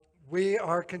We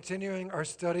are continuing our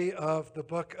study of the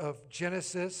book of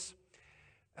Genesis,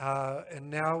 and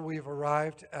now we've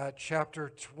arrived at chapter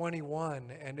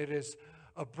 21, and it is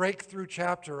a breakthrough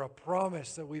chapter, a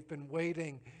promise that we've been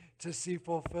waiting to see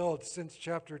fulfilled since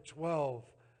chapter 12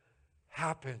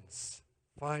 happens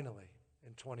finally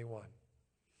in 21.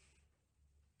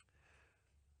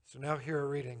 So now here a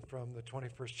reading from the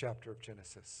 21st chapter of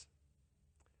Genesis.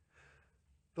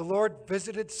 The Lord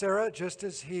visited Sarah just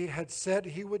as he had said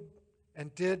he would,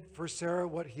 and did for Sarah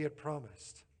what he had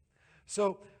promised.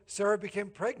 So Sarah became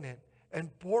pregnant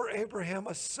and bore Abraham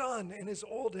a son in his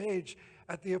old age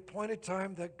at the appointed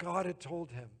time that God had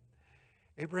told him.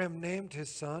 Abraham named his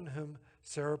son, whom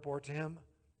Sarah bore to him,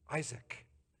 Isaac.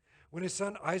 When his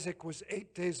son Isaac was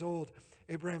 8 days old,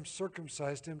 Abraham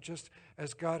circumcised him just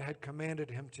as God had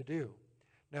commanded him to do.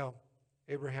 Now,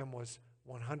 Abraham was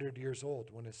 100 years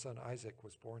old when his son Isaac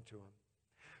was born to him.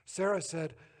 Sarah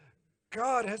said,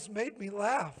 "God has made me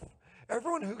laugh.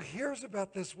 Everyone who hears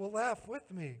about this will laugh with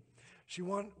me." She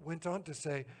went on to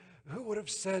say, "Who would have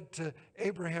said to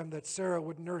Abraham that Sarah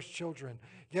would nurse children?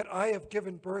 Yet I have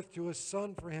given birth to a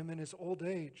son for him in his old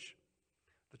age."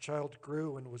 The child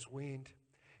grew and was weaned.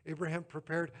 Abraham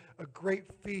prepared a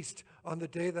great feast on the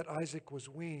day that Isaac was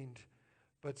weaned.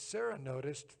 But Sarah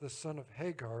noticed the son of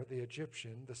Hagar, the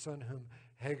Egyptian, the son whom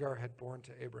Hagar had borne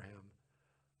to Abraham,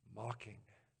 mocking.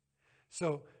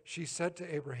 So she said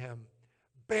to Abraham,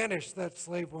 "Banish that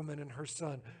slave woman and her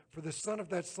son, for the son of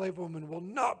that slave woman will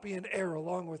not be an heir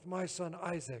along with my son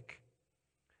Isaac."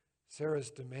 Sarah's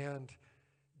demand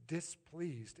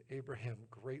displeased Abraham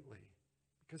greatly,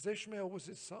 because Ishmael was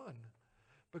his son.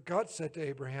 But God said to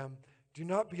Abraham, "Do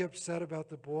not be upset about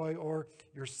the boy or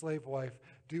your slave wife.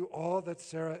 Do all that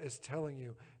Sarah is telling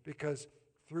you, because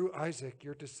through Isaac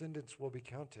your descendants will be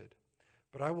counted.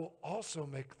 But I will also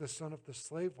make the son of the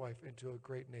slave wife into a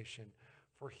great nation,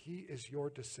 for he is your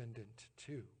descendant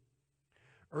too."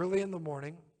 Early in the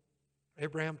morning,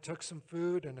 Abraham took some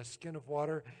food and a skin of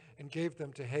water and gave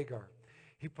them to Hagar.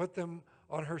 He put them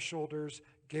on her shoulders,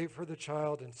 gave her the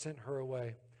child, and sent her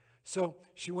away. So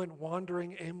she went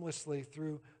wandering aimlessly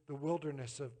through the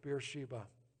wilderness of Beersheba.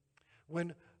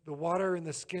 When the water in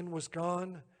the skin was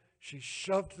gone, she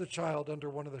shoved the child under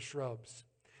one of the shrubs.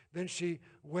 Then she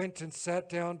went and sat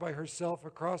down by herself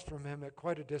across from him at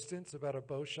quite a distance, about a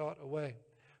bow shot away.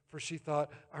 For she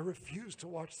thought, "I refuse to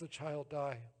watch the child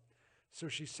die." So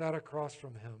she sat across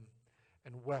from him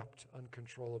and wept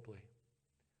uncontrollably.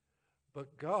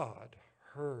 But God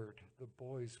heard the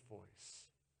boy's voice.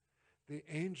 The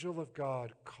angel of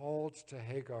God called to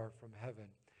Hagar from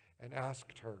heaven and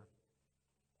asked her,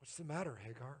 "What's the matter,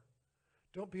 Hagar?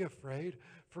 Don't be afraid,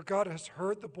 for God has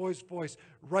heard the boy's voice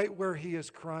right where he is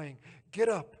crying. Get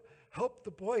up, help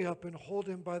the boy up and hold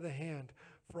him by the hand,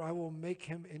 for I will make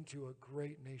him into a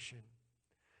great nation."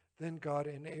 Then God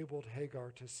enabled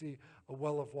Hagar to see a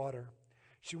well of water.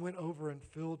 She went over and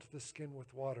filled the skin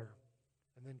with water,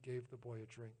 and then gave the boy a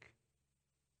drink.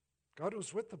 God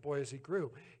was with the boy as he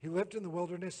grew. He lived in the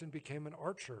wilderness and became an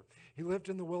archer. He lived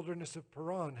in the wilderness of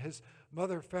Paran. His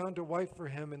mother found a wife for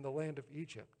him in the land of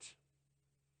Egypt.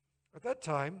 At that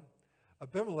time,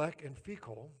 Abimelech and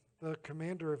Phicol, the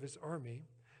commander of his army,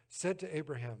 said to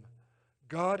Abraham,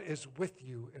 "God is with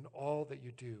you in all that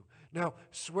you do. Now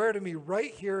swear to me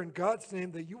right here in God's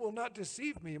name that you will not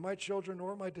deceive me, my children,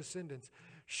 or my descendants.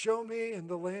 Show me in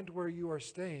the land where you are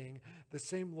staying the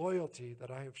same loyalty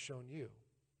that I have shown you."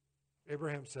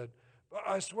 Abraham said,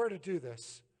 "I swear to do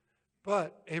this."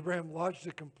 But Abraham lodged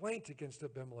a complaint against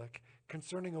Abimelech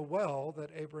concerning a well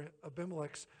that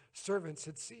Abimelech's servants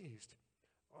had seized.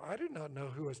 "I do not know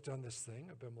who has done this thing,"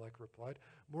 Abimelech replied.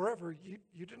 "Moreover,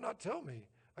 you did not tell me.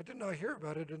 I did not hear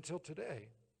about it until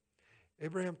today."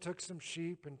 Abraham took some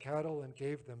sheep and cattle and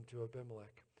gave them to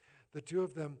Abimelech. The two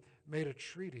of them made a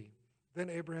treaty. Then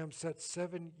Abraham set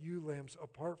 7 ewe lambs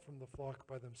apart from the flock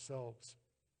by themselves.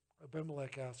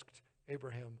 Abimelech asked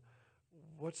Abraham,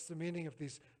 "What's the meaning of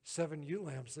these 7 ewe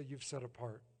lambs that you've set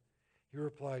apart?" He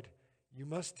replied, "You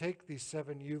must take these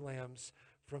 7 ewe lambs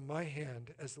from my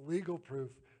hand as legal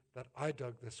proof that I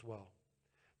dug this well."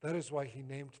 That is why he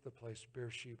named the place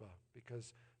Beersheba,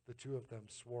 because the two of them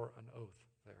swore an oath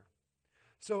there.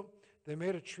 So they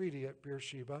made a treaty at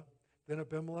Beersheba. Then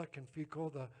Abimelech and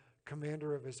Phicol, the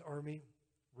commander of his army,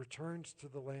 returned to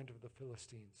the land of the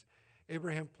Philistines.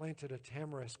 Abraham planted a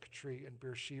tamarisk tree in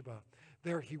Beersheba.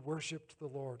 There he worshipped the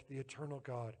Lord, the eternal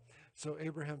God. So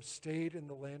Abraham stayed in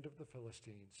the land of the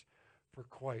Philistines for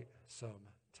quite some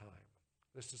time.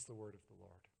 This is the word of the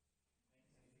Lord.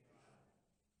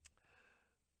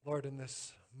 Lord, in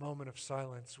this moment of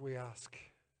silence, we ask,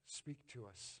 speak to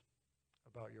us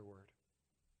about your word.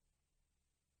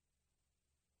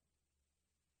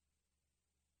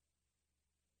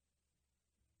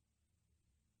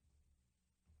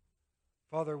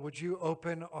 Father, would you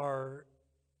open our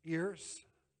ears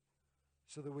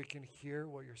so that we can hear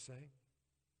what you're saying?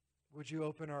 Would you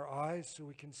open our eyes so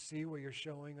we can see what you're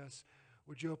showing us?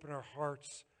 Would you open our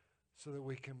hearts so that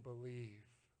we can believe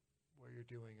what you're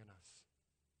doing in us?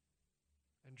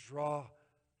 And draw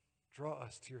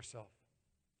us to yourself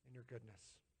in your goodness.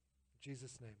 In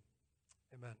Jesus' name,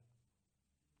 amen.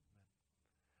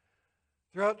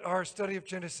 Throughout our study of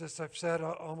Genesis, I've said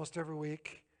almost every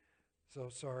week, so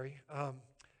sorry,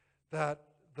 that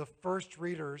the first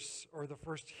readers or the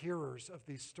first hearers of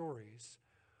these stories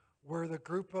were the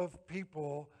group of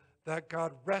people that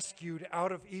God rescued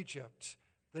out of Egypt,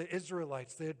 the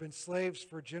Israelites. They had been slaves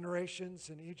for generations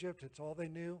in Egypt. It's all they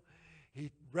knew.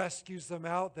 He rescues them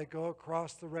out. They go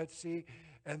across the Red Sea,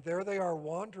 and there they are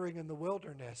wandering in the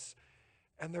wilderness.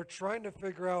 And they're trying to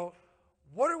figure out,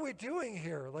 what are we doing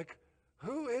here? Like,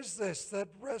 who is this that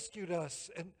rescued us?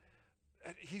 And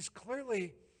he's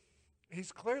clearly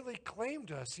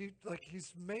claimed us.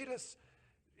 He's made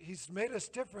us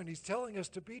different. He's telling us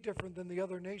to be different than the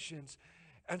other nations.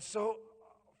 And so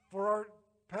for our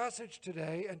passage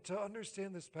today, and to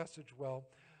understand this passage well,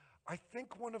 I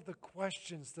think one of the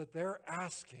questions that they're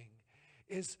asking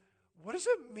is, what does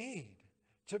it mean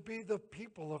to be the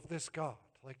people of this God?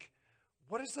 Like,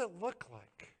 what does that look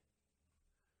like?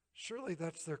 Surely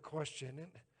that's their question.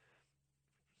 And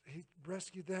he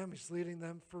rescued them. He's leading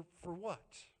them for what?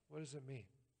 What does it mean?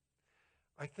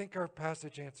 I think our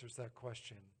passage answers that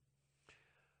question.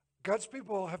 God's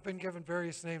people have been given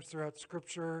various names throughout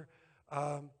Scripture.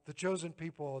 The chosen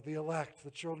people, the elect,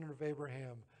 the children of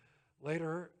Abraham.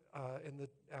 Later,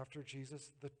 after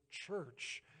Jesus, the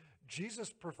church.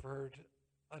 Jesus preferred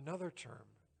another term.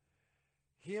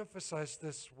 He emphasized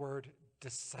this word,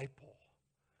 disciple.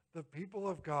 The people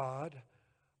of God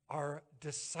are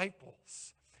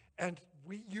disciples. And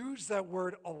we use that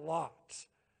word a lot,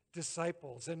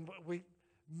 disciples. And we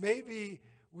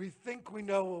think we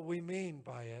know what we mean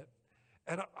by it.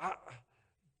 And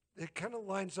it kind of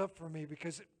lines up for me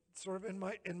because sort of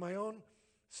in my own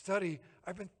study,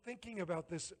 I've been thinking about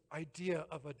this idea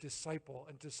of a disciple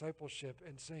and discipleship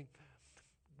and saying,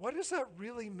 what does that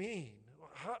really mean?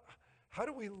 How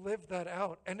do we live that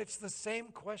out? And it's the same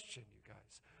question, you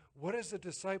guys. What is a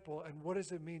disciple and what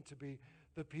does it mean to be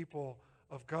the people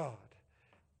of God?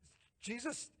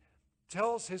 Jesus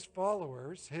tells his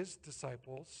followers, his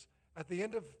disciples, at the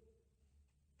end of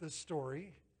the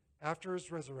story, after his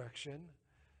resurrection,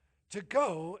 to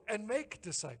go and make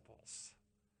disciples.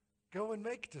 Go and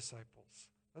make disciples.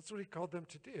 That's what he called them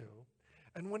to do.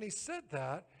 And when he said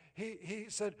that, he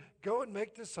said, go and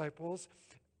make disciples.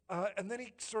 And then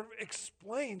he sort of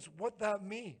explains what that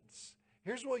means.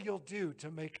 Here's what you'll do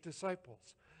to make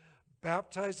disciples.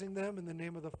 Baptizing them in the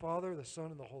name of the Father, the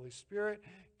Son, and the Holy Spirit,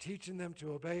 teaching them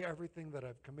to obey everything that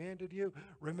I've commanded you.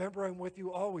 Remember, I'm with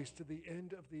you always to the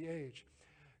end of the age.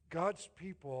 God's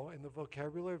people, in the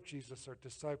vocabulary of Jesus, are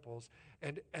disciples.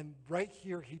 And right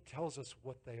here, he tells us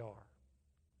what they are.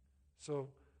 So,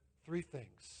 four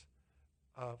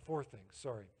things,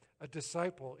 sorry. A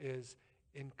disciple is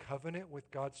in covenant with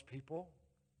God's people.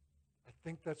 I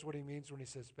think that's what he means when he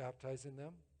says baptizing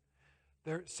them.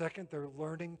 Second, they're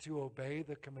learning to obey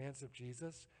the commands of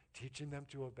Jesus, teaching them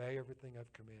to obey everything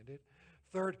I've commanded.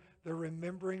 Third, they're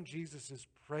remembering Jesus'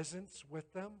 presence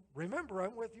with them. Remember,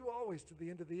 I'm with you always to the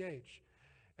end of the age.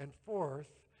 And fourth,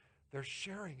 they're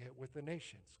sharing it with the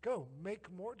nations. Go,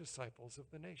 make more disciples of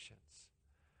the nations.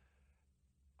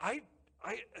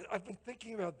 I've been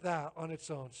thinking about that on its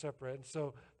own, separate. And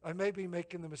so I may be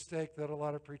making the mistake that a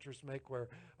lot of preachers make where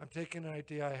I'm taking an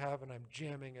idea I have and I'm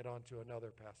jamming it onto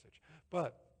another passage.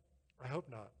 But I hope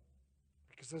not.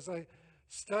 Because as I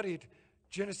studied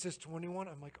Genesis 21,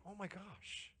 I'm like, oh my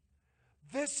gosh.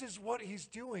 This is what he's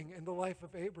doing in the life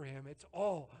of Abraham. It's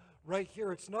all right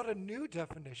here. It's not a new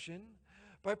definition.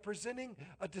 By presenting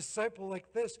a disciple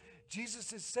like this,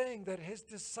 Jesus is saying that his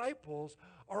disciples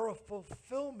are a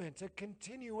fulfillment, a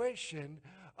continuation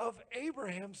of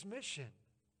Abraham's mission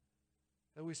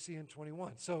that we see in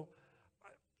 21. So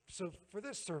for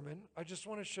this sermon, I just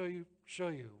want to show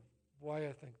you why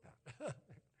I think that.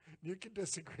 You can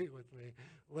disagree with me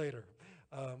later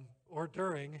or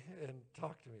during and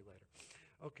talk to me later.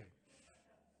 Okay.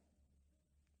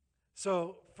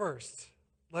 So first,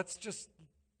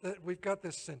 we've got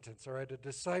this sentence, all right? A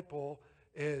disciple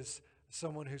is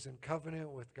someone who's in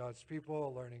covenant with God's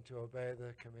people, learning to obey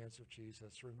the commands of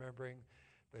Jesus, remembering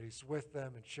that he's with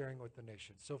them and sharing with the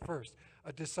nations. So first,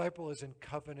 a disciple is in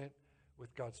covenant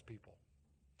with God's people.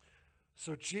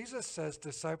 So Jesus says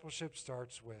discipleship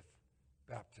starts with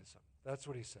baptism. That's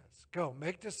what he says. Go,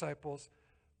 make disciples,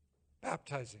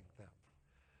 baptizing them.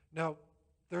 Now,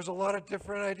 There's a lot of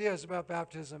different ideas about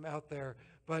baptism out there,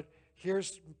 but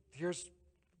here's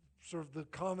sort of the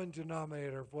common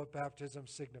denominator of what baptism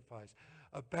signifies.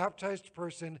 A baptized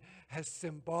person has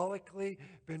symbolically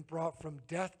been brought from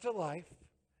death to life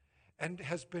and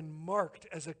has been marked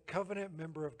as a covenant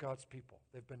member of God's people.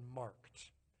 They've been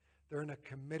marked. They're in a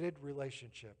committed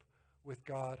relationship with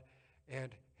God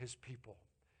and his people.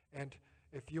 And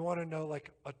if you want to know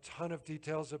like a ton of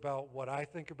details about what I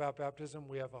think about baptism,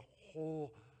 we have a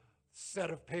whole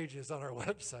set of pages on our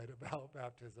website about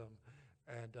baptism.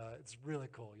 And it's really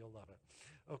cool. You'll love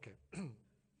it. Okay.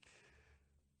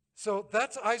 So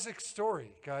that's Isaac's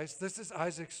story, guys. This is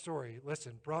Isaac's story.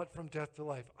 Listen, brought from death to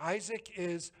life. Isaac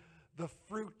is the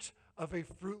fruit of a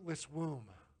fruitless womb.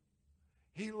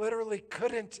 He literally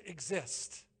couldn't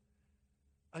exist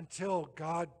until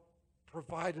God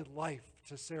provided life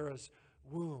to Sarah's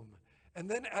womb.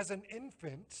 And then as an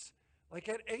infant, like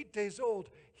at 8 days old,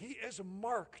 he is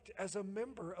marked as a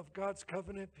member of God's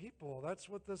covenant people. That's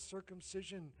what the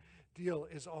circumcision deal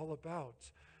is all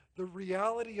about. The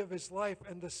reality of his life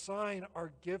and the sign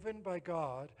are given by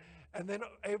God, and then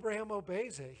Abraham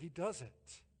obeys it. He does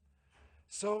it.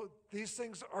 So these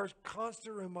things are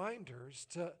constant reminders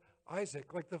to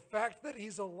Isaac, like the fact that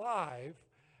he's alive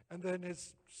and then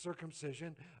his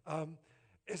circumcision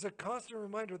is a constant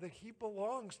reminder that he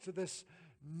belongs to this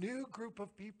new group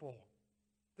of people,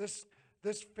 this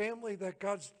family that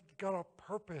God's got a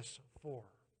purpose for,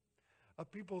 a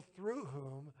people through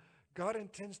whom God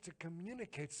intends to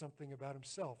communicate something about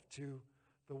himself to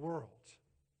the world.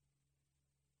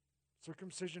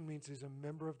 Circumcision means he's a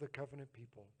member of the covenant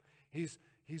people. He's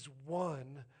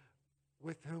one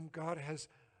with whom God has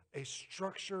a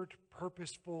structured,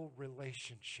 purposeful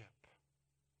relationship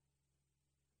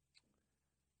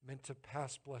meant to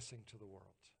pass blessing to the world.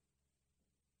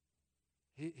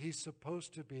 He's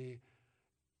supposed to be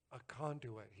a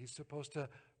conduit. He's supposed to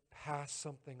pass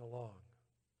something along.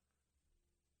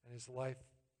 And his life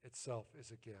itself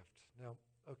is a gift. Now,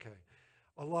 okay,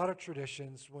 a lot of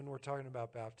traditions when we're talking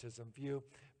about baptism view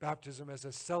baptism as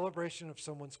a celebration of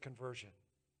someone's conversion.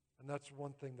 And that's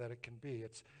one thing that it can be.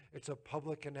 It's a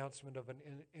public announcement of an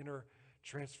inner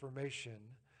transformation.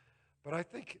 But I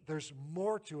think there's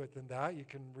more to it than that. You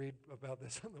can read about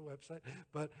this on the website.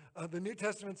 But the New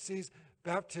Testament sees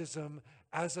baptism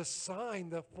as a sign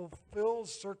that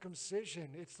fulfills circumcision.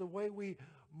 It's the way we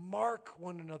mark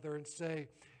one another and say,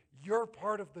 you're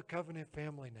part of the covenant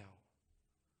family now.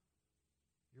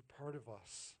 You're part of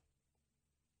us.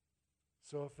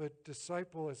 So if a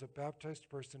disciple is a baptized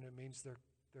person, it means they're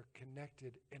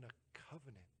connected in a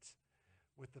covenant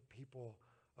with the people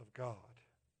of God.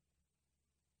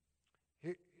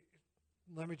 Here,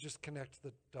 let me just connect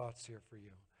the dots here for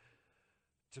you.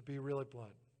 To be really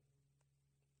blunt,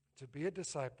 to be a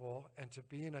disciple and to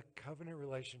be in a covenant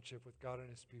relationship with God and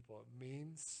his people, it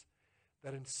means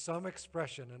that in some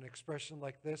expression, an expression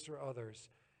like this or others,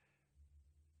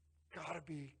 got to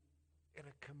be in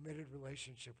a committed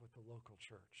relationship with the local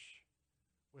church,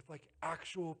 with like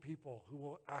actual people who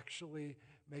will actually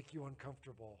make you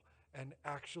uncomfortable and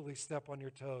actually step on your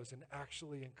toes and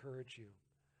actually encourage you.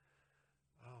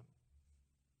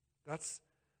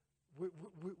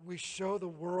 We show the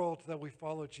world that we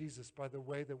follow Jesus by the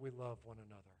way that we love one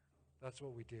another. That's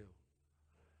what we do.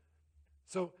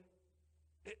 So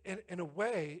in a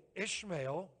way,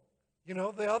 Ishmael,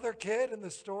 the other kid in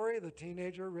the story, the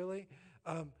teenager really,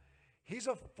 he's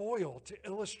a foil to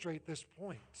illustrate this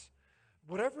point.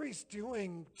 Whatever he's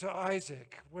doing to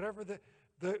Isaac, whatever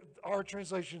our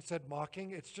translation said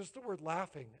mocking, it's just the word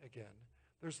laughing again.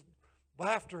 There's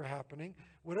laughter happening.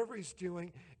 Whatever he's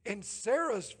doing, in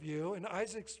Sarah's view, in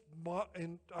Isaac's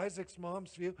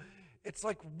mom's view, it's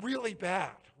like really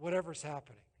bad, whatever's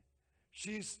happening.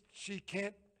 She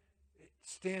can't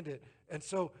stand it. And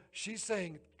so she's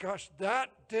saying, gosh,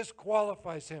 that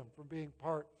disqualifies him from being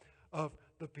part of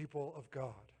the people of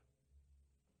God.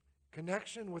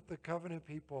 Connection with the covenant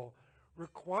people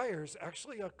requires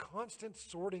actually a constant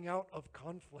sorting out of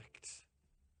conflict.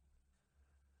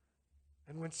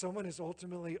 And when someone is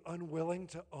ultimately unwilling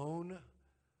to own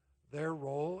their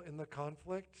role in the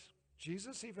conflict,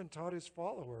 Jesus even taught his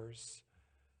followers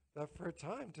that for a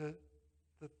time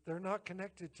that they're not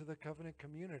connected to the covenant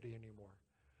community anymore.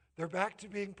 They're back to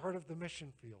being part of the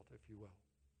mission field, if you will.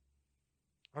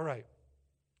 All right.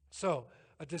 So,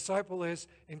 a disciple is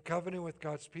in covenant with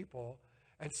God's people.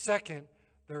 And second,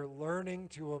 they're learning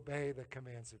to obey the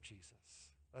commands of Jesus.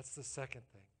 That's the second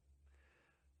thing.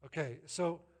 Okay,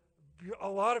 so a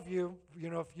lot of you,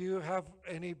 if you have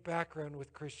any background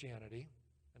with Christianity,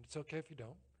 and it's okay if you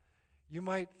don't, you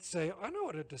might say, I know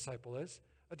what a disciple is.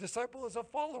 A disciple is a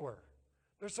follower.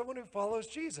 There's someone who follows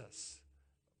Jesus.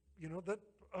 That,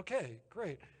 okay,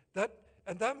 great.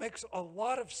 That makes a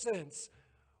lot of sense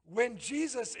when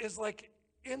Jesus is like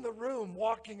in the room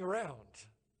walking around.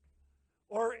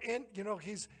 Or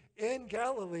he's in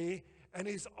Galilee and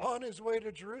he's on his way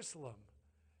to Jerusalem.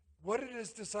 What did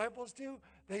his disciples do?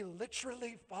 They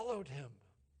literally followed him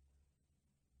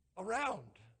around.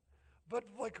 But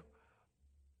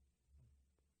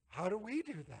how do we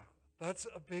do that? That's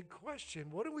a big question.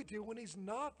 What do we do when he's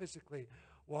not physically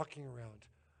walking around?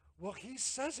 Well, he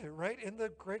says it right in the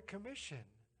Great Commission.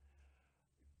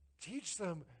 Teach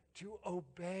them to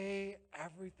obey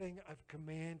everything I've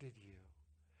commanded you.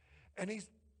 And he's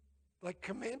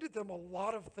commanded them a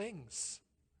lot of things.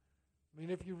 I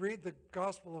mean, if you read the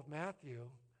Gospel of Matthew,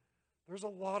 there's a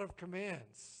lot of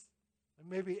commands, and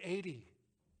maybe 80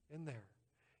 in there.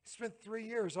 He spent 3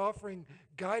 years offering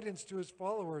guidance to his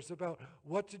followers about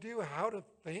what to do, how to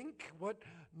think, what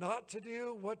not to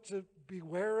do, what to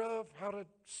beware of, how to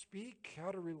speak,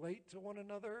 how to relate to one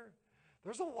another.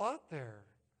 There's a lot there.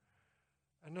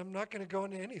 And I'm not going to go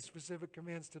into any specific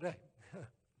commands today.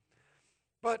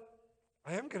 But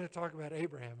I am going to talk about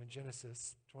Abraham in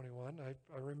Genesis 21.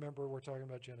 I remember we're talking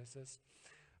about Genesis.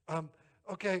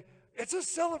 Okay, it's a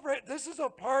celebration. This is a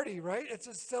party, right? It's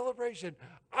a celebration.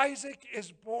 Isaac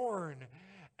is born.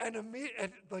 And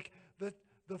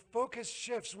the focus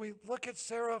shifts. We look at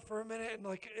Sarah for a minute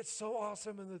and it's so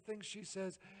awesome and the things she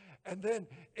says. And then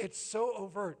it's so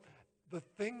overt. The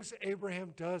things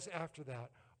Abraham does after that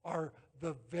are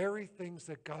the very things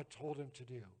that God told him to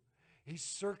do. He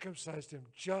circumcised him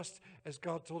just as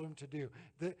God told him to do.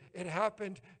 It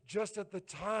happened just at the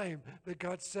time that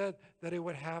God said that it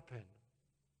would happen.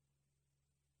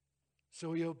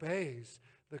 So he obeys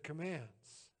the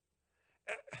commands.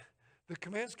 The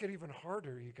commands get even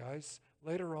harder, you guys.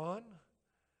 Later on,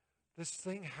 this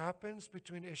thing happens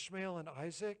between Ishmael and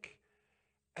Isaac,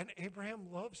 and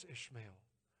Abraham loves Ishmael.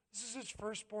 This is his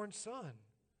firstborn son.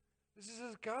 This is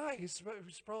his guy. He's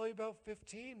probably about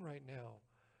 15 right now.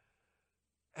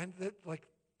 And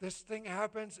this thing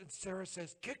happens, and Sarah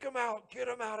says, kick him out, get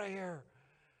him out of here.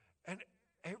 And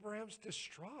Abraham's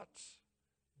distraught.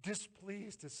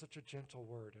 Displeased is such a gentle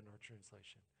word in our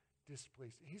translation.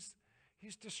 Displeased.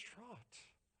 He's distraught.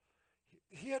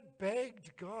 He had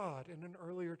begged God in an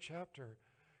earlier chapter,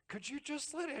 could you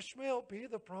just let Ishmael be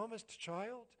the promised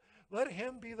child? Let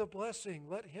him be the blessing.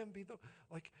 Let him be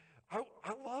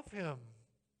I love him.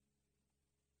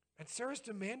 And Sarah's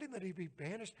demanding that he be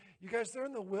banished. You guys, they're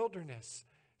in the wilderness.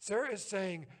 Sarah is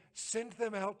saying, send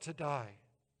them out to die.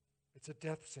 It's a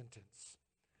death sentence.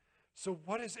 So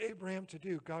what is Abraham to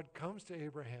do? God comes to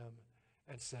Abraham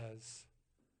and says,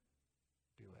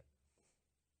 do it.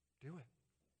 Do it.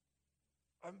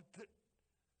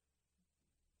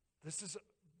 This is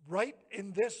right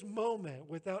in this moment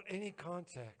without any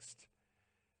context.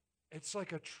 It's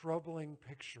like a troubling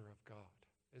picture of God,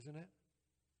 isn't it?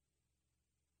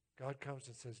 God comes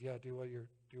and says, yeah, do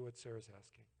what Sarah's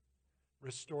asking.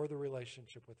 Restore the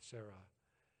relationship with Sarah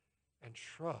and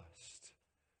trust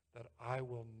that I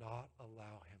will not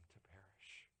allow him to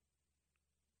perish.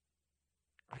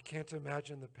 I can't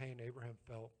imagine the pain Abraham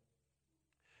felt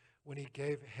when he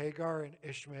gave Hagar and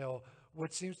Ishmael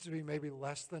what seems to be maybe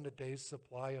less than a day's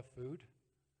supply of food.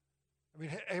 I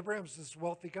mean, Abraham's this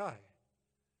wealthy guy,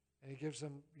 and he gives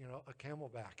them, a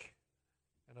camelback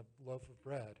and a loaf of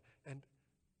bread and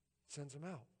sends them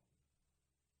out.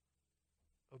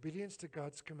 Obedience to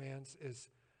God's commands is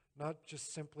not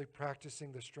just simply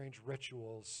practicing the strange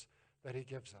rituals that he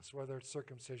gives us, whether it's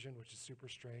circumcision, which is super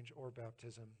strange, or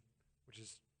baptism, which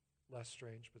is less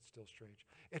strange but still strange.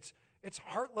 It's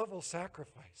heart-level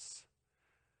sacrifice,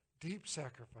 deep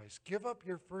sacrifice. Give up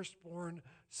your firstborn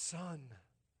son.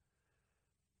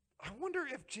 I wonder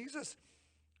if Jesus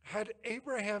had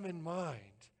Abraham in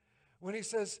mind when he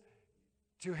says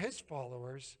to his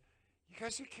followers, you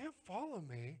guys, you can't follow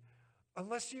me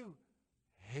unless you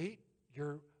hate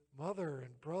your mother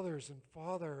and brothers and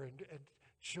father and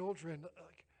children.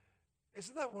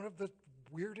 Isn't that one of the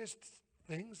weirdest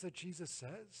things that Jesus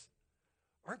says?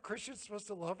 Aren't Christians supposed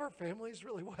to love our families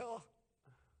really well?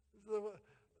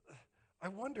 I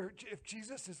wonder if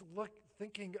Jesus is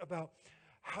thinking about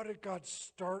how did God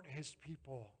start his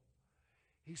people?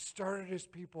 He started his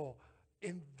people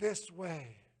in this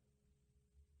way.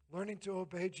 Learning to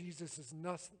obey Jesus is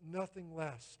nothing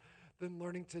less than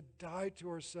learning to die to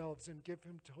ourselves and give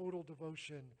him total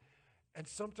devotion. And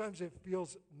sometimes it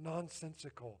feels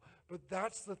nonsensical, but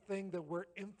that's the thing that we're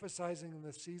emphasizing in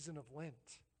the season of Lent.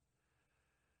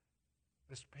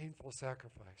 This painful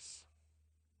sacrifice.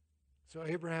 So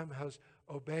Abraham has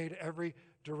obeyed every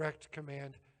direct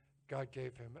command God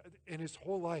gave him in his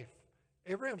whole life.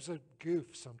 Abraham's a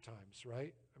goof sometimes,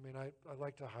 right? I mean, I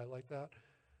like to highlight that.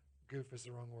 Goof is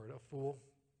the wrong word, a fool.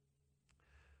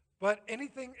 But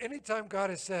anytime God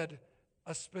has said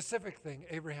a specific thing,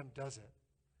 Abraham does it.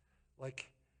 Like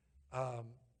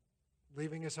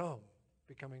leaving his home,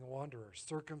 becoming a wanderer,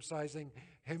 circumcising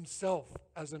himself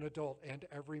as an adult and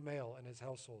every male in his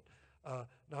household.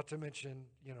 Not to mention,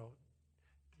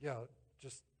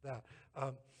 just that.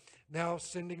 Now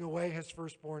sending away his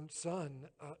firstborn son.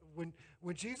 When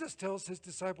Jesus tells his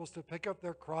disciples to pick up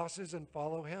their crosses and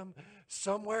follow him,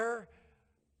 somewhere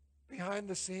behind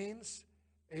the scenes,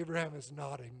 Abraham is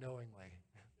nodding knowingly.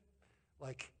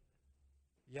 Like,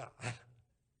 yeah,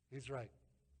 he's right.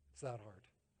 It's that hard.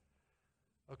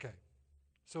 Okay,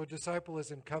 so a disciple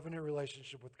is in covenant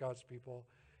relationship with God's people,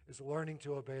 is learning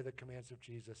to obey the commands of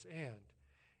Jesus, and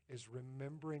is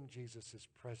remembering Jesus'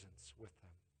 presence with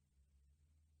them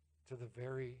to the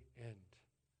very end,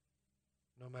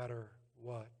 no matter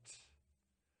what.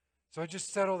 So I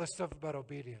just said all this stuff about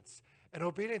obedience. And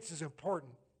obedience is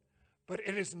important, but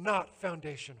it is not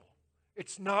foundational.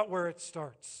 It's not where it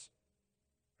starts.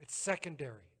 It's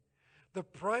secondary. The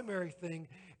primary thing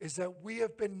is that we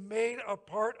have been made a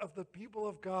part of the people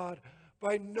of God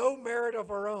by no merit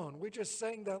of our own. We just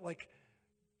sang that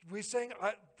we sang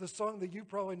the song that you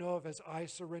probably know of as I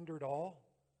Surrendered All,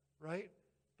 right?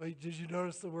 But did you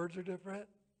notice the words are different?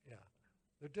 Yeah,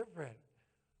 they're different.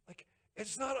 Like,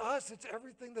 it's not us, it's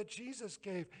everything that Jesus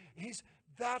gave.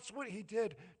 That's what he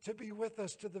did to be with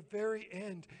us to the very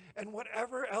end. And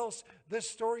whatever else this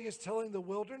story is telling the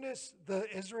wilderness, the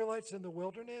Israelites in the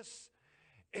wilderness,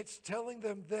 it's telling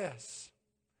them this: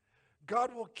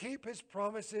 God will keep his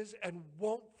promises and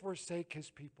won't forsake his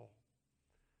people.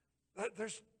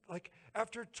 There's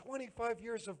after 25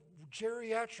 years of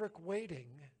geriatric waiting,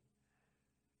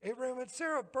 Abraham and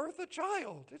Sarah birth a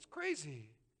child. It's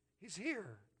crazy. He's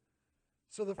here.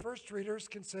 So the first readers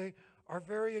can say, our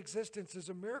very existence is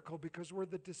a miracle because we're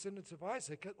the descendants of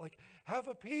Isaac. Have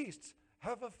a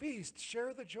feast,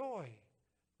 share the joy,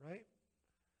 right?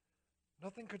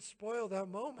 Nothing could spoil that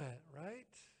moment, right?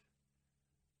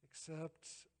 Except,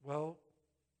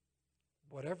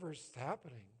 whatever's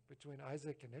happening between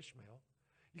Isaac and Ishmael.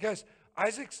 You guys,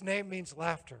 Isaac's name means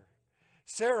laughter.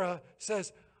 Sarah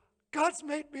says, God's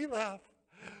made me laugh.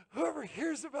 Whoever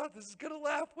hears about this is going to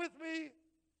laugh with me.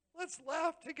 Let's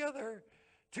laugh together.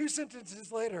 2 sentences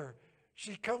later,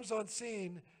 she comes on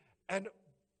scene, and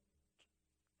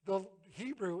the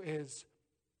Hebrew is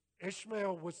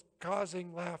Ishmael was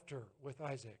causing laughter with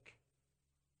Isaac.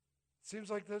 Seems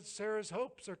like that Sarah's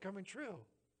hopes are coming true,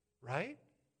 right?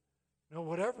 No,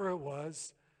 whatever it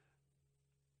was,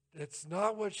 it's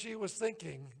not what she was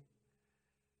thinking.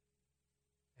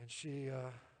 And she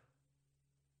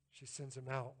sends him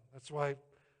out. That's why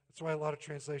a lot of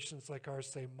translations like ours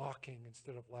say mocking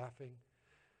instead of laughing.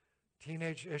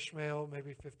 Teenage Ishmael,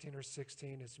 maybe 15 or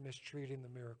 16, is mistreating the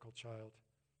miracle child.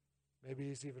 Maybe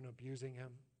he's even abusing him.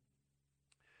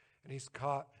 And he's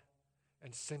caught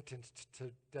and sentenced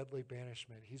to deadly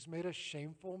banishment. He's made a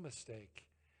shameful mistake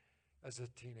as a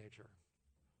teenager.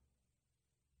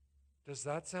 Does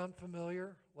that sound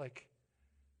familiar? Like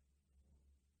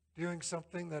doing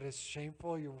something that is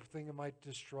shameful, you think it might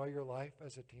destroy your life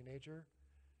as a teenager?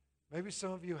 Maybe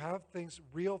some of you have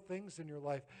real things in your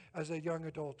life as a young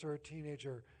adult or a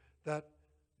teenager that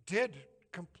did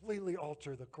completely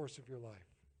alter the course of your life,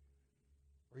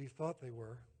 or you thought they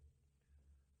were.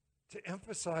 To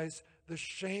emphasize the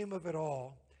shame of it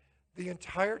all, the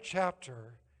entire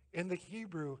chapter in the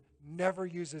Hebrew never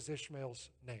uses Ishmael's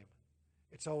name.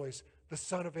 It's always the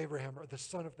son of Abraham or the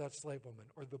son of that slave woman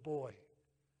or the boy.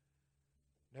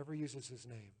 Never uses his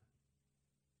name.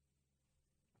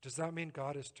 Does that mean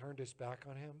God has turned his back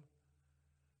on him?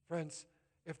 Friends,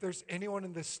 if there's anyone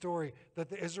in this story that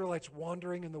the Israelites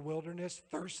wandering in the wilderness,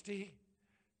 thirsty,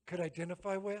 could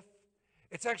identify with,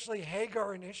 it's actually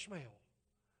Hagar and Ishmael.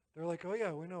 They're like, oh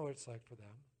yeah, we know what it's like for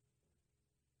them.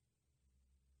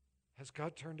 Has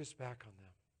God turned his back on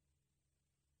them?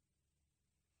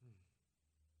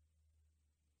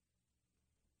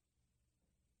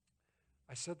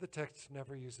 I said the text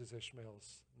never uses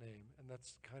Ishmael's name, and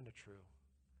that's kind of true.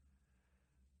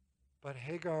 But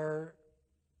Hagar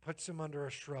puts him under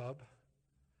a shrub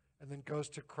and then goes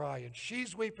to cry. And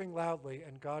she's weeping loudly,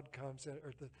 and God comes,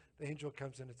 or the angel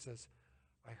comes in and says,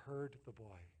 I heard the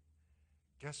boy.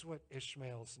 Guess what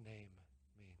Ishmael's name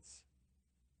means?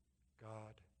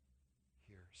 God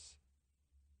hears.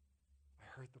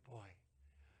 I heard the boy.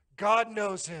 God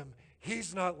knows him.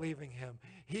 He's not leaving him.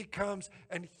 He comes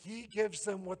and he gives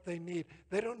them what they need.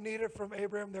 They don't need it from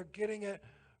Abraham. They're getting it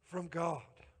from God.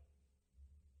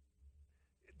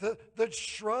 The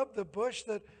shrub, the bush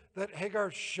that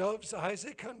Hagar shoves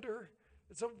Isaac under,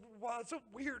 it's a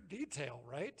weird detail,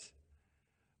 right?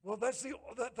 Well, that's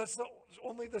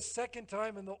only the second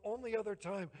time and the only other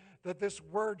time that this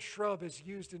word shrub is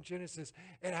used in Genesis.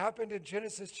 It happened in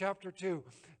Genesis chapter 2,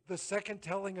 the second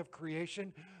telling of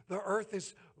creation. The earth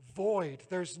is void.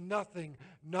 There's nothing.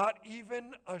 Not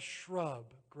even a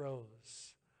shrub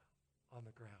grows on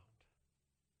the ground.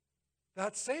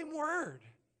 That same word.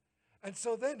 And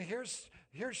so then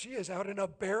here she is out in a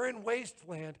barren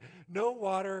wasteland, no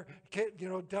water,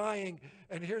 dying,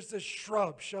 and here's this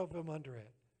shrub, shove them under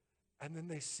it. And then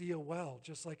they see a well,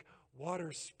 just like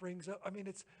water springs up. I mean,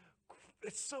 it's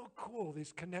so cool,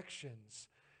 these connections,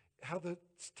 how the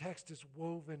text is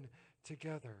woven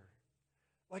together.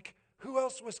 Like, who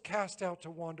else was cast out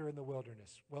to wander in the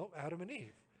wilderness? Well, Adam and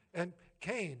Eve and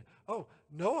Cain. Oh,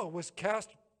 Noah was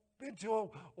cast into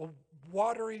a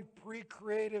watery,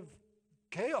 pre-creative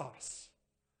chaos.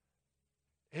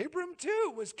 Abram,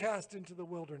 too, was cast into the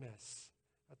wilderness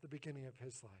at the beginning of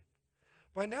his life.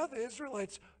 By now, the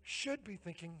Israelites should be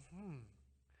thinking,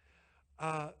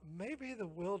 maybe the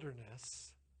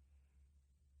wilderness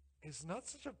is not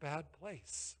such a bad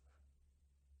place.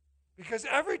 Because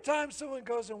every time someone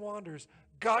goes and wanders,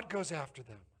 God goes after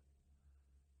them.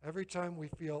 Every time we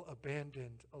feel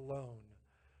abandoned, alone,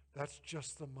 that's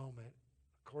just the moment,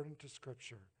 according to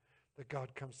Scripture, that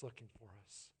God comes looking for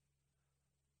us.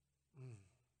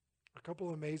 A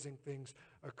couple amazing things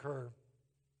occur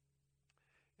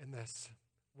in this.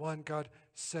 One, God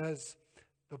says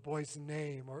the boy's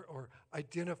name or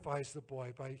identifies the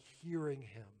boy by hearing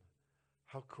him.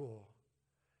 How cool.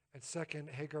 And second,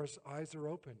 Hagar's eyes are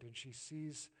opened and she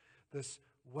sees this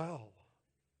well.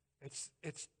 It's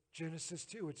Genesis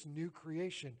 2. It's new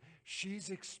creation. She's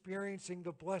experiencing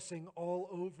the blessing all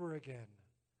over again.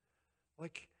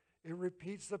 Like, it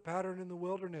repeats the pattern in the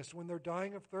wilderness. When they're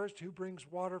dying of thirst, who brings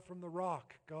water from the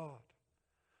rock? God.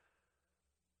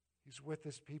 He's with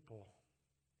his people.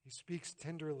 He speaks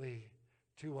tenderly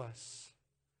to us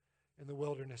in the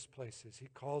wilderness places. He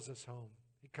calls us home.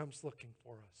 He comes looking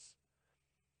for us.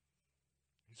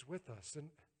 He's with us.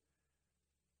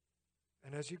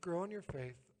 And as you grow in your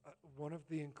faith, one of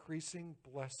the increasing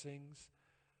blessings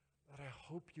that I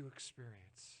hope you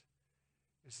experience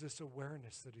is this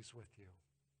awareness that he's with you.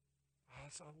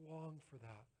 I long for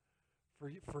that,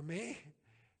 for me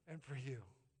and for you.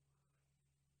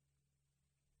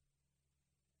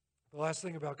 The last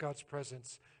thing about God's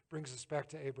presence brings us back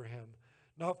to Abraham.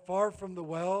 Not far from the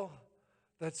well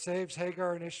that saves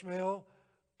Hagar and Ishmael,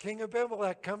 King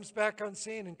Abimelech comes back on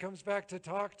scene and comes back to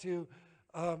talk to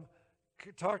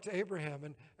Abraham.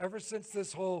 And ever since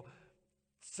this whole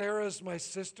Sarah's my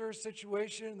sister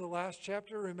situation in the last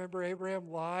chapter, remember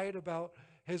Abraham lied about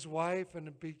his wife,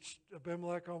 and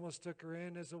Abimelech almost took her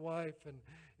in as a wife, and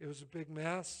it was a big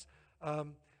mess.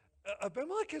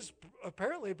 Abimelech has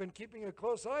apparently been keeping a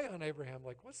close eye on Abraham.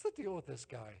 Like, what's the deal with this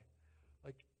guy?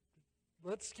 Like,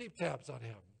 let's keep tabs on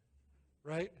him,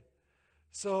 right?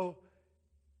 So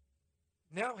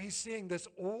now he's seeing this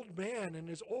old man and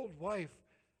his old wife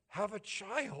have a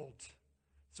child.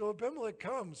 So Abimelech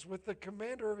comes with the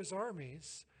commander of his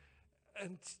armies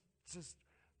and says,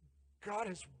 God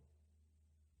is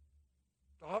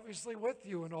obviously with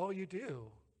you in all you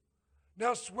do.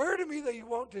 Now swear to me that you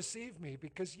won't deceive me,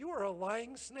 because you are a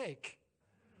lying snake.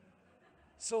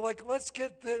 So let's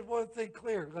get the one thing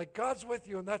clear. God's with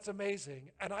you, and that's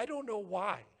amazing. And I don't know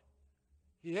why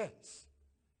he is,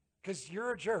 because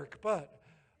you're a jerk. But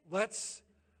let's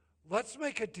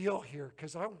make a deal here,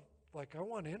 because I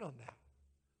want in on that.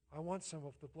 I want some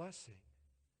of the blessing.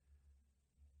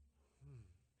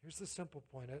 Here's the simple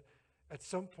point. At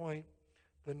some point,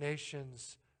 the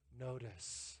nations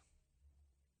notice.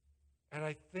 And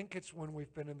I think it's when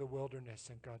we've been in the wilderness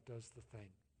and God does the thing.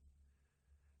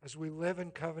 As we live in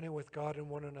covenant with God and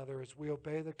one another, as we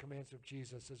obey the commands of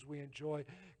Jesus, as we enjoy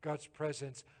God's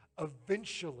presence,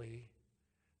 eventually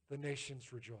the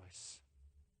nations rejoice.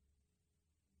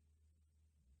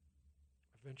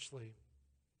 Eventually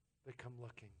they come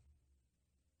looking.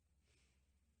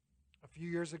 A few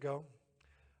years ago,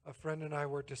 a friend and I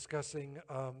were discussing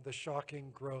the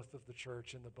shocking growth of the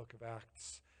church in the book of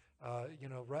Acts.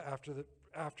 Right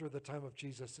after the time of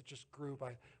Jesus, it just grew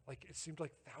by, it seemed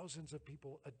like thousands of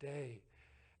people a day.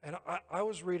 And I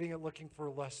was reading it looking for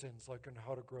lessons, on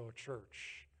how to grow a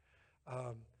church.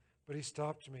 But he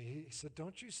stopped me. He said,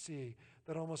 don't you see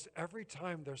that almost every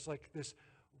time there's this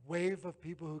wave of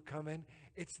people who come in,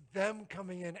 it's them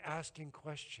coming in asking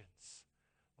questions.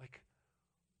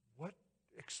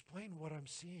 Explain what I'm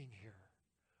seeing here.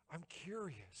 I'm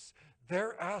curious.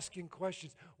 They're asking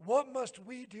questions. What must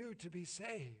we do to be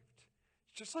saved?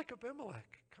 It's just like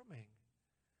Abimelech coming.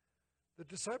 The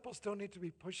disciples don't need to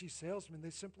be pushy salesmen. They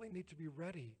simply need to be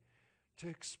ready to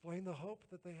explain the hope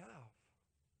that they have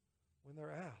when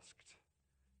they're asked,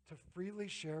 to freely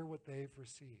share what they've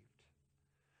received.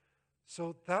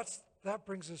 So that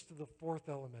brings us to the fourth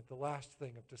element, the last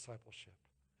thing of discipleship.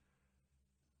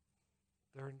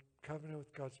 They're in covenant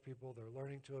with God's people. They're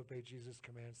learning to obey Jesus'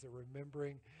 commands. They're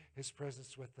remembering his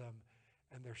presence with them,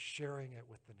 and they're sharing it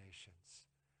with the nations.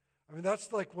 I mean,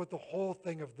 that's like what the whole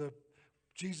thing of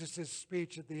Jesus'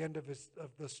 speech at the end of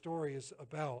the story is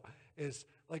about, is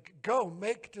like, go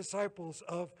make disciples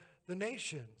of the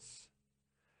nations.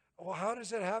 Well, how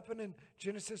does it happen in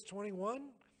Genesis 21?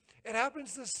 It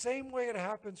happens the same way it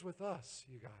happens with us,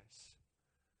 you guys.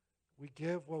 We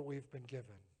give what we've been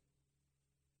given.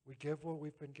 We give what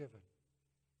we've been given,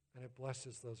 and it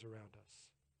blesses those around us.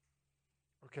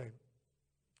 Okay.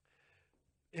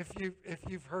 If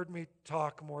you've heard me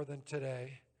talk more than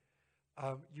today,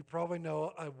 you probably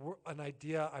know an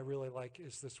idea I really like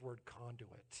is this word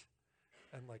conduit.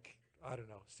 And I don't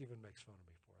know, Stephen makes fun of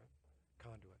me for it.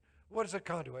 Conduit. What is a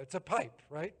conduit? It's a pipe,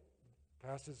 right?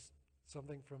 Passes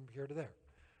something from here to there.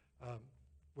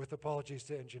 With apologies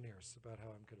to engineers about how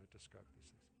I'm going to describe these things.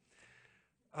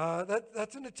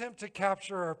 That's an attempt to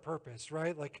capture our purpose,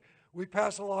 right? Like, we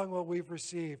pass along what we've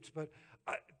received, but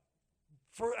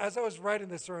as I was writing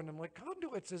this sermon, I'm like,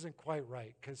 conduits isn't quite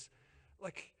right, because,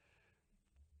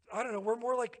 I don't know, we're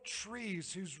more like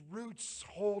trees whose roots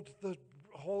hold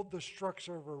the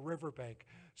structure of a riverbank.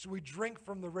 So we drink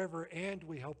from the river and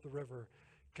we help the river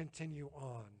continue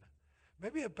on.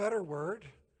 Maybe a better word,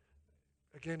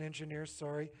 again, engineers,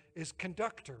 sorry, is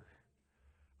conductor.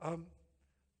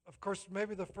 Of course,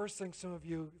 maybe the first thing some of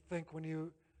you think when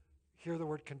you hear the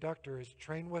word conductor is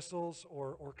train whistles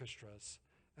or orchestras.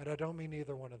 And I don't mean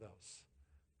either one of those.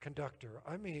 Conductor.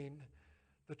 I mean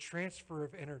the transfer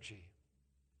of energy,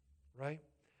 right?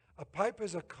 A pipe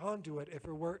is a conduit if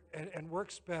it and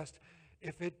works best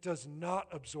if it does not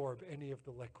absorb any of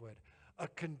the liquid. A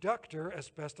conductor, as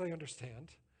best I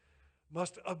understand,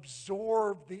 must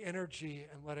absorb the energy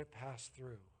and let it pass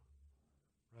through,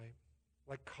 right?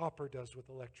 Like copper does with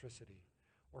electricity,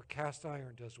 or cast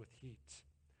iron does with heat.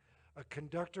 A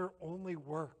conductor only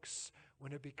works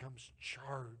when it becomes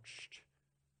charged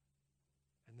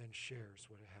and then shares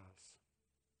what it has.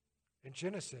 In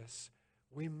Genesis,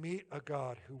 we meet a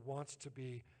God who wants to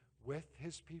be with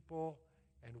his people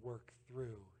and work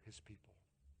through his people.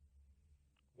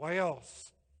 Why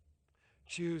else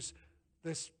choose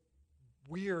this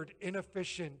weird,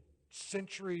 inefficient,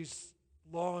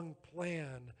 centuries-long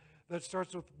plan that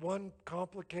starts with one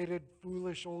complicated,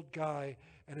 foolish old guy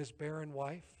and his barren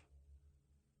wife?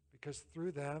 Because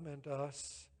through them and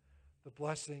us, the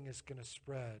blessing is going to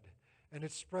spread. And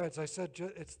it spreads. I said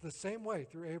it's the same way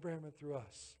through Abraham and through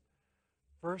us.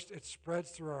 First, it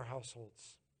spreads through our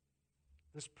households.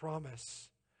 This promise,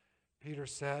 Peter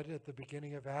said at the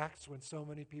beginning of Acts when so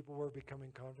many people were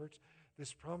becoming converts,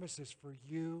 this promise is for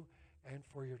you and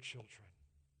for your children.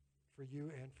 For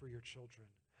you and for your children.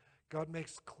 God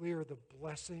makes clear the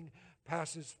blessing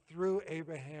passes through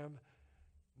Abraham,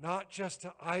 not just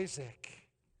to Isaac,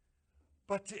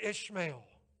 but to Ishmael.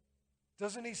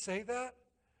 Doesn't he say that?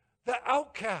 The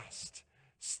outcast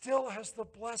still has the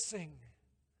blessing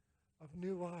of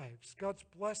new lives. God's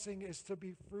blessing is to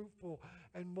be fruitful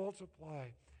and multiply.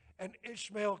 And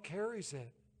Ishmael carries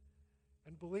it.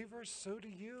 And believers, so do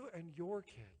you and your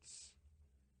kids.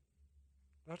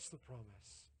 That's the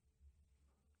promise.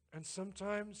 And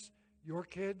sometimes your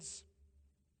kids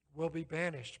will be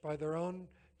banished by their own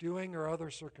doing or other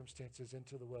circumstances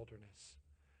into the wilderness.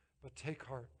 But take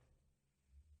heart.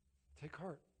 Take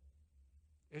heart.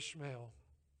 Ishmael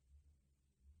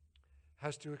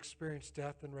has to experience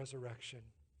death and resurrection.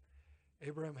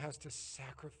 Abraham has to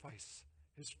sacrifice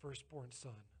his firstborn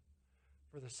son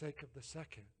for the sake of the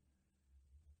second.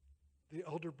 The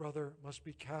elder brother must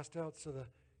be cast out so the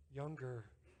younger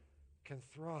can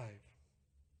thrive.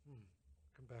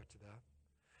 Come back to that.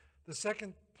 The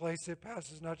second place it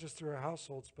passes not just through our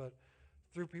households, but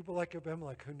through people like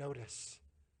Abimelech who notice.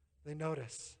 They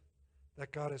notice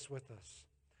that God is with us.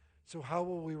 So how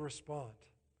will we respond?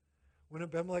 When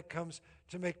Abimelech comes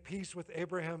to make peace with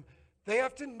Abraham, they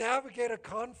have to navigate a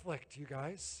conflict, you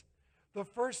guys. The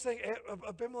first thing,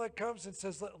 Abimelech comes and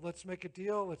says, let's make a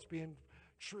deal,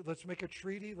 let's make a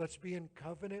treaty, let's be in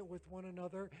covenant with one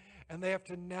another. And they have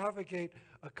to navigate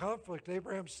a conflict.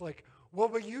 Abraham's like, well,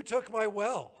 but you took my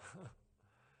well.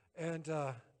 And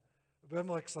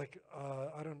Abimelech's like,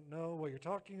 I don't know what you're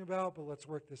talking about, but let's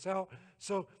work this out.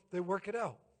 So they work it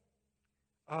out.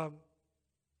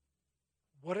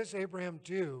 what does Abraham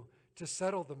do to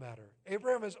settle the matter?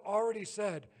 Abraham has already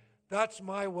said, that's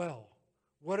my well.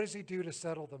 What does he do to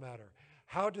settle the matter?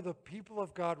 How do the people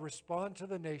of God respond to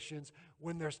the nations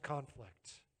when there's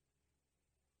conflict?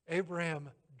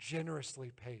 Abraham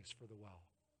generously pays for the well.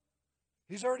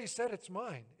 He's already said it's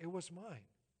mine. It was mine.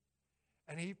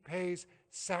 And he pays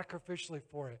sacrificially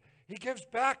for it. He gives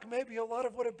back maybe a lot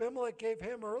of what Abimelech gave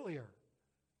him earlier.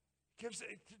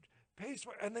 Pays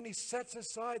for, and then he sets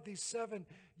aside these 7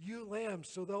 ewe lambs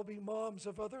so they'll be moms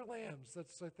of other lambs.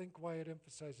 That's, I think, why it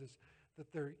emphasizes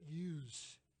that they're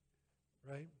ewes,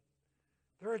 right?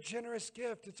 They're a generous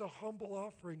gift. It's a humble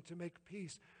offering to make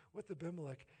peace with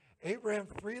Abimelech. Abraham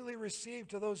freely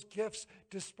received those gifts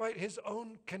despite his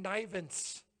own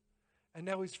connivance, and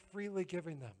now he's freely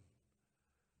giving them.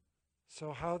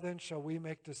 So how then shall we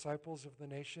make disciples of the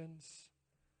nations?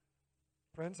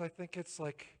 Friends, I think it's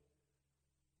like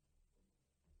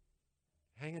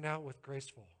hanging out with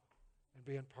Graceful and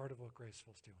being part of what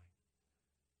Graceful's doing.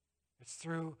 It's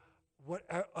through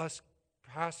us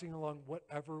passing along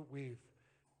whatever we've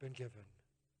been given.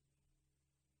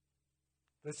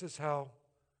 This is how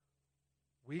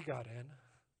we got in.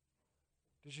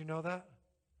 Did you know that?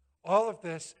 All of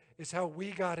this is how we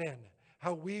got in,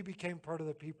 how we became part of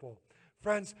the people.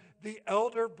 Friends, the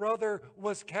elder brother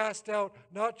was cast out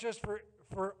not just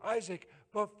for Isaac,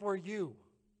 but for you,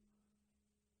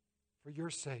 for your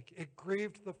sake. It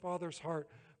grieved the father's heart,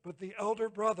 but the elder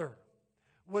brother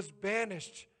was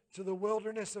banished to the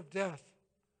wilderness of death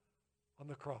on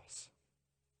the cross.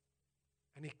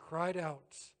 And he cried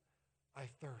out, I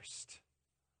thirst.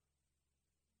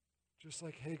 Just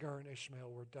like Hagar and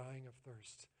Ishmael were dying of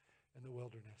thirst in the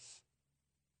wilderness.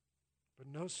 But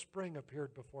no spring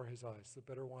appeared before his eyes. The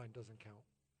bitter wine doesn't count.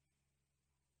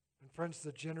 And friends,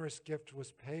 the generous gift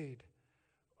was paid.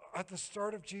 At the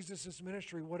start of Jesus'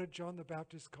 ministry, what did John the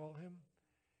Baptist call him?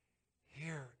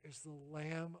 Here is the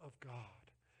Lamb of God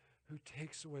who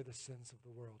takes away the sins of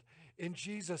the world. In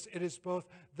Jesus, it is both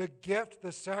the gift,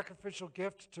 the sacrificial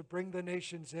gift to bring the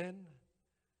nations in,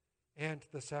 and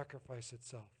the sacrifice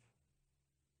itself.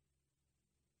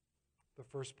 The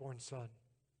firstborn son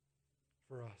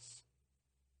for us.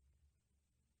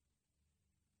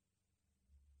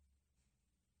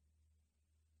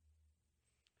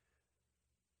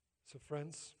 So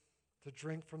friends, to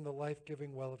drink from the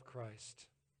life-giving well of Christ,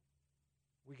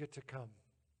 we get to come.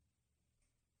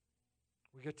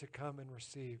 We get to come and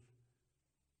receive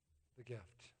the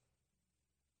gift.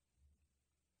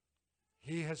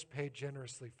 He has paid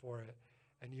generously for it.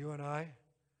 And you and I,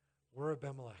 we're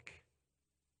Abimelech.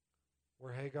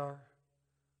 We're Hagar.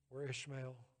 We're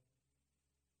Ishmael.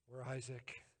 We're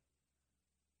Isaac.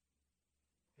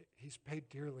 He's paid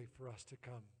dearly for us to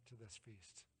come to this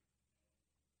feast.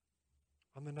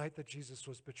 On the night that Jesus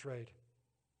was betrayed,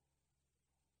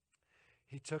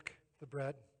 he took the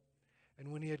bread,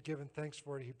 and when he had given thanks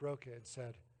for it, he broke it and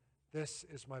said, "This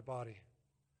is my body,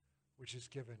 which is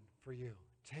given for you.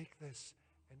 Take this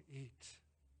and eat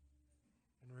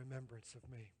in remembrance of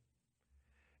me."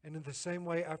 And in the same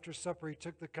way, after supper, he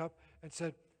took the cup and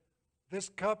said, "This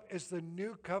cup is the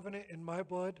new covenant in my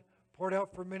blood, poured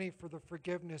out for many for the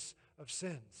forgiveness of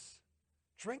sins.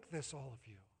 Drink this, all of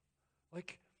you."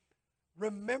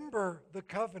 Remember the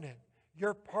covenant.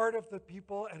 You're part of the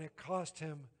people, and it cost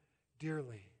him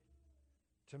dearly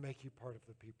to make you part of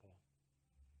the people.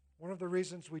 One of the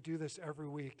reasons we do this every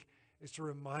week is to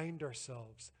remind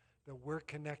ourselves that we're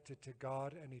connected to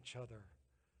God and each other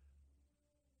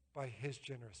by his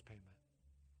generous payment.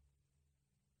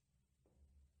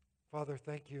 Father,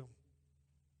 thank you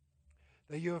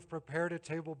that you have prepared a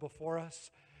table before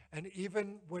us, and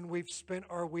even when we've spent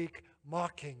our week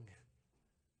mocking,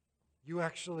 you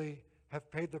actually have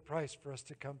paid the price for us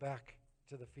to come back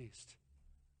to the feast.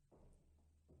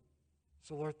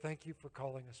 So, Lord, thank you for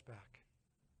calling us back.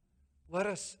 Let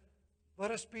us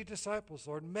be disciples,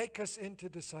 Lord. Make us into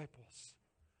disciples.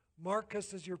 Mark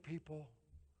us as your people.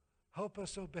 Help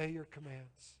us obey your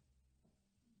commands.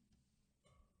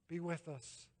 Be with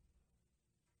us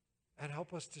and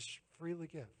help us to freely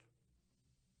give.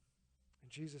 In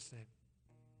Jesus' name,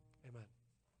 amen.